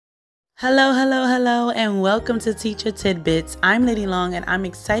Hello, hello, hello, and welcome to Teacher Tidbits. I'm Lady Long, and I'm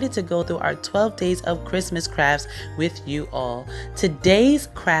excited to go through our 12 days of Christmas crafts with you all. Today's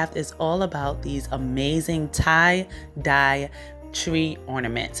craft is all about these amazing tie-dye tree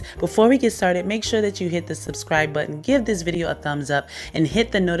ornaments. Before we get started, make sure that you hit the subscribe button, give this video a thumbs up, and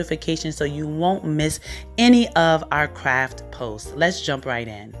hit the notification so you won't miss any of our craft posts. Let's jump right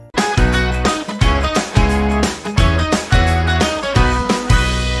in.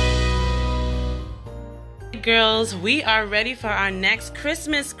 Girls, we are ready for our next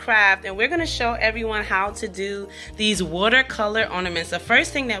Christmas craft, and we're going to show everyone how to do these watercolor ornaments. The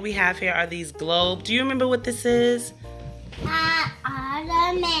first thing that we have here are these globes. Do you remember what this is?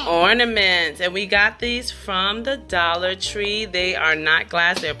 Ornaments. And we got these from the Dollar Tree. They are not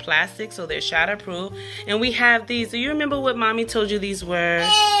glass, they're plastic, so they're shatterproof. And we have these. Do you remember what Mommy told you these were?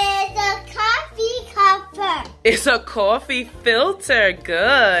 It's a coffee cup. It's a coffee filter.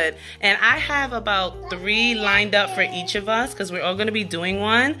 Good. And I have about 3 lined up for each of us because we're all going to be doing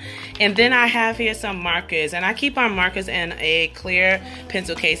one. And then I have here some markers. And I keep our markers in a clear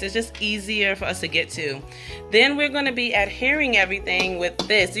pencil case. It's just easier for us to get to. Then we're going to be adhering everything with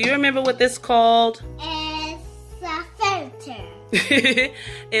this. Do you remember what this is called? It's a filter.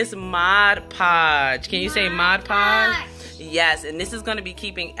 It's Mod Podge. Can you say Mod Podge? Yes, and this is going to be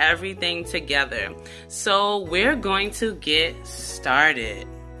keeping everything together. So we're going to get started.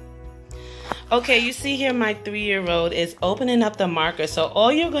 Okay, you see here my 3-year-old is opening up the marker. So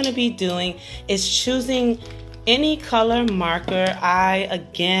all you're going to be doing is choosing any color marker. I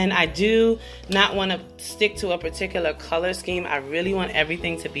do not want to stick to a particular color scheme. I really want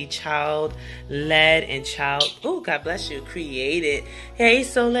everything to be child-led and God bless you, created. Hey,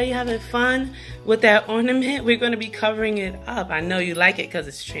 Soleil, you having fun with that ornament? We're going to be covering it up. I know you like it because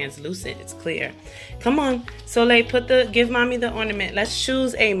it's translucent. It's clear. Come on, Soleil, give Mommy the ornament. Let's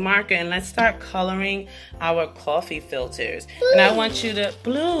choose a marker and let's start coloring our coffee filters. Blue. And I want you to,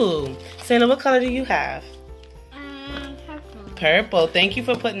 blue. Sailor, what color do you have? Purple. Thank you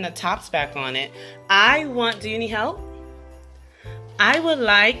for putting the tops back on it. Do you need help? I would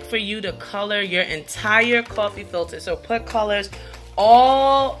like for you to color your entire coffee filter. So put colors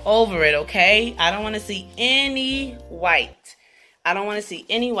all over it, okay? I don't want to see any white.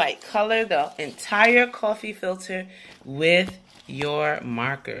 Color the entire coffee filter with your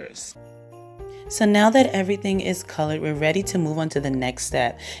markers. So now that everything is colored, we're ready to move on to the next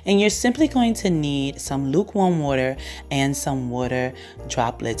step. And you're simply going to need some lukewarm water and some water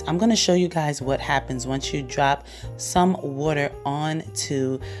droplets. I'm going to show you guys what happens once you drop some water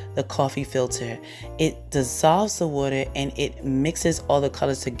onto the coffee filter. It dissolves the water and it mixes all the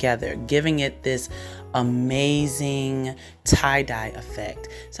colors together, giving it this amazing tie-dye effect.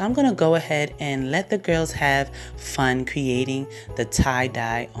 So I'm going to go ahead and let the girls have fun creating the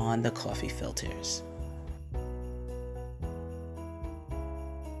tie-dye on the coffee filters.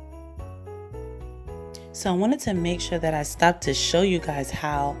 So I wanted to make sure that I stopped to show you guys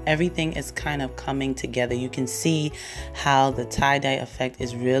how everything is kind of coming together. You can see how the tie-dye effect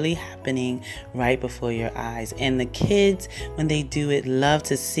is really happening right before your eyes. And the kids, when they do it, love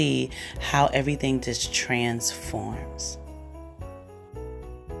to see how everything just transforms.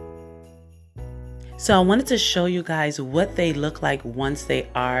 So I wanted to show you guys what they look like once they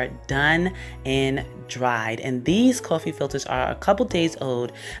are done and dried. And these coffee filters are a couple days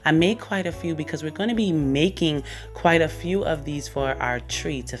old. I made quite a few because we're going to be making quite a few of these for our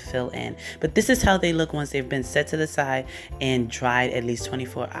tree to fill in. But this is how they look once they've been set to the side and dried at least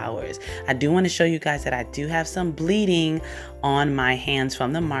 24 hours. I do want to show you guys that I do have some bleeding on my hands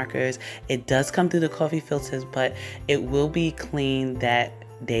from the markers. It does come through the coffee filters, but it will be clean that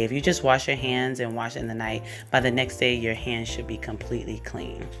day. If you just wash your hands and wash it in the night, by the next day your hands should be completely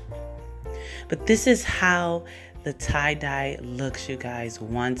clean. But this is how the tie-dye looks, you guys,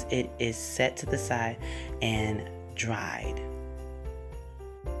 once it is set to the side and dried.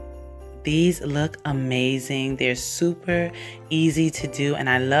 These look amazing. They're super easy to do, and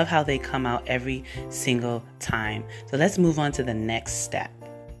I love how they come out every single time. So let's move on to the next step.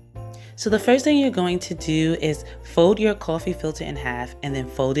 So the first thing you're going to do is fold your coffee filter in half and then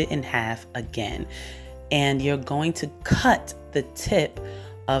fold it in half again. And you're going to cut the tip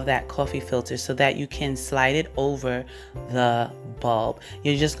of that coffee filter so that you can slide it over the bulb.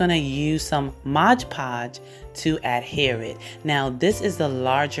 You're just going to use some Mod Podge to adhere it. Now this is the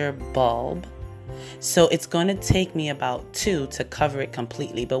larger bulb, so it's going to take me about 2 to cover it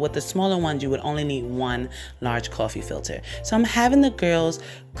completely, but with the smaller ones you would only need 1 large coffee filter. So I'm having the girls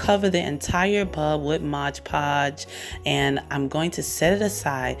cover the entire bulb with Mod Podge, and I'm going to set it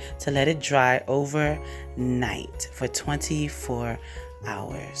aside to let it dry overnight for 24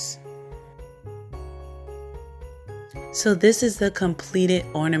 hours. So this is the completed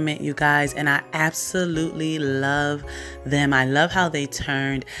ornament, you guys, and I absolutely love them. I love how they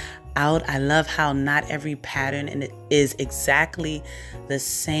turned out. I love how not every pattern and it is exactly the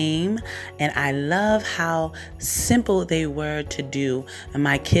same, and I love how simple they were to do, and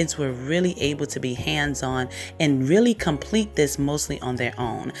my kids were really able to be hands-on and really complete this mostly on their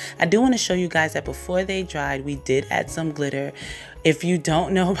own. I do want to show you guys that before they dried, we did add some glitter. If you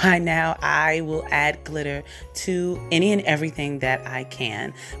don't know by now, I will add glitter to any and everything that I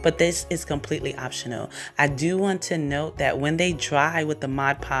can, but this is completely optional. I do want to note that when they dry with the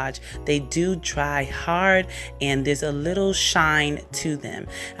Mod Podge, they do dry hard and there's a little shine to them.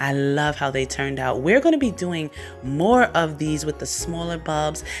 I love how they turned out. We're going to be doing more of these with the smaller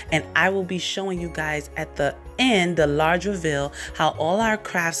bulbs, and I will be showing you guys at the end, the large reveal, how all our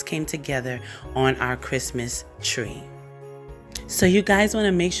crafts came together on our Christmas tree. So you guys want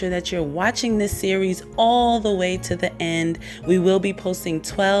to make sure that you're watching this series all the way to the end. We will be posting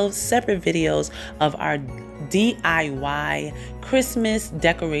 12 separate videos of our DIY Christmas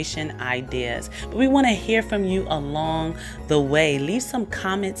decoration ideas, but we want to hear from you along the way. Leave some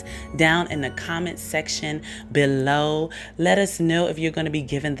comments down in the comment section below. Let us know if you're going to be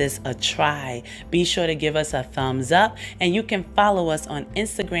giving this a try. Be sure to give us a thumbs up, and you can follow us on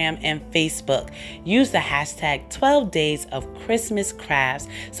Instagram and Facebook. Use the hashtag 12 days of Christmas crafts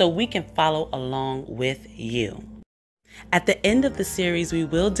so we can follow along with you. At the end of the series, we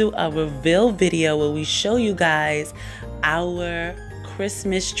will do a reveal video where we show you guys our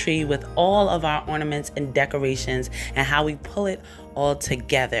Christmas tree with all of our ornaments and decorations and how we pull it all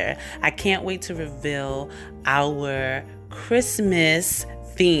together. I can't wait to reveal our Christmas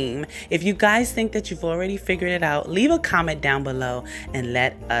theme. If you guys think that you've already figured it out, leave a comment down below and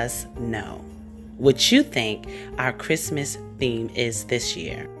let us know what you think our Christmas theme is this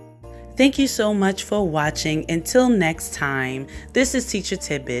year. Thank you so much for watching. Until next time, this is Teacher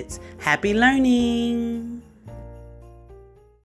Tidbits. Happy learning!